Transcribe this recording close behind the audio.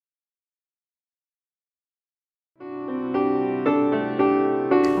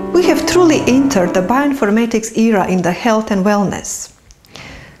We have truly entered the bioinformatics era in the health and wellness.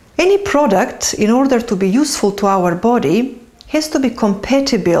 Any product, in order to be useful to our body, has to be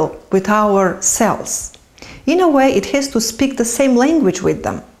compatible with our cells. In a way, it has to speak the same language with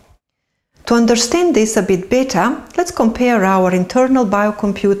them. To understand this a bit better, let's compare our internal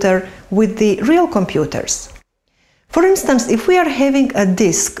biocomputer with the real computers. For instance, if we are having a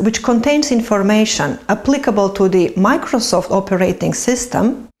disk which contains information applicable to the Microsoft operating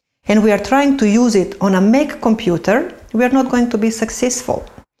system, and we are trying to use it on a Mac computer, we are not going to be successful,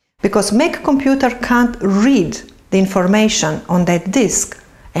 because Mac computer can't read the information on that disk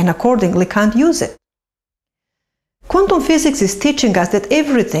and accordingly can't use it. Quantum physics is teaching us that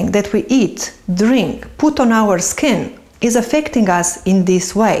everything that we eat, drink, put on our skin is affecting us in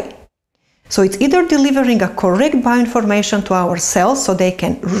this way. So it's either delivering a correct bioinformation to our cells so they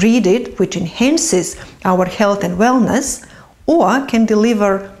can read it, which enhances our health and wellness, or can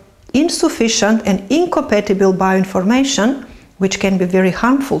deliver insufficient and incompatible bioinformation, which can be very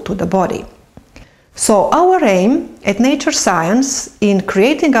harmful to the body. So our aim at Naturesscience in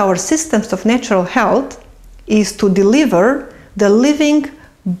creating our systems of natural health is to deliver the living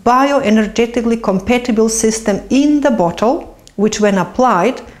bioenergetically compatible system in the bottle, which when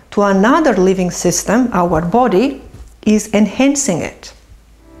applied to another living system, our body, is enhancing it.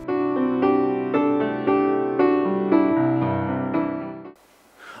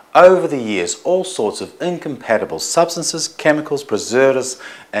 Over the years, all sorts of incompatible substances, chemicals, preservatives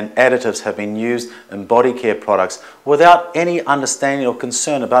and additives have been used in body care products without any understanding or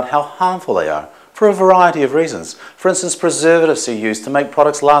concern about how harmful they are, for a variety of reasons. For instance, preservatives are used to make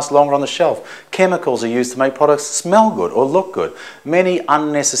products last longer on the shelf. Chemicals are used to make products smell good or look good. Many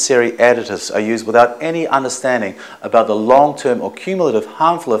unnecessary additives are used without any understanding about the long-term or cumulative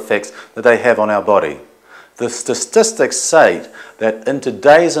harmful effects that they have on our body. The statistics say that in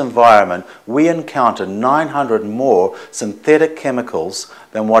today's environment, we encounter 900 more synthetic chemicals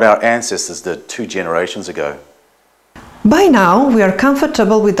than what our ancestors did 2 generations ago. By now, we are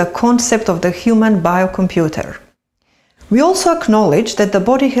comfortable with the concept of the human biocomputer. We also acknowledge that the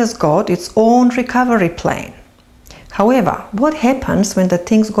body has got its own recovery plan. However, what happens when the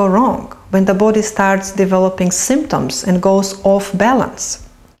things go wrong, when the body starts developing symptoms and goes off balance?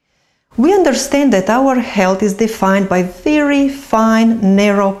 We understand that our health is defined by very fine,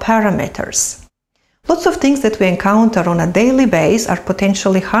 narrow parameters. Lots of things that we encounter on a daily basis are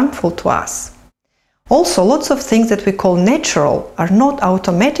potentially harmful to us. Also, lots of things that we call natural are not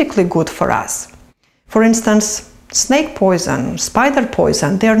automatically good for us. For instance, snake poison, spider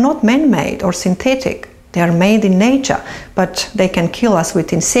poison, they are not man-made or synthetic. They are made in nature, but they can kill us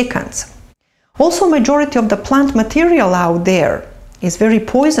within seconds. Also, majority of the plant material out there is very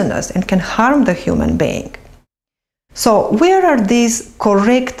poisonous and can harm the human being. So, where are these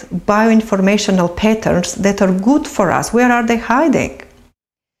correct bioinformational patterns that are good for us? Where are they hiding?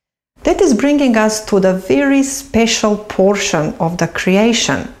 That is bringing us to the very special portion of the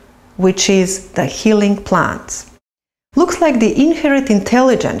creation, which is the healing plants. Looks like the inherent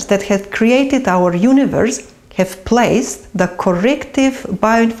intelligence that has created our universe have placed the corrective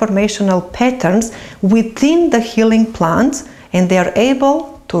bioinformational patterns within the healing plants, and they are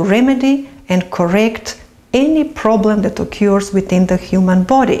able to remedy and correct any problem that occurs within the human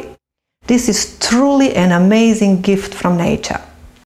body. This is truly an amazing gift from nature.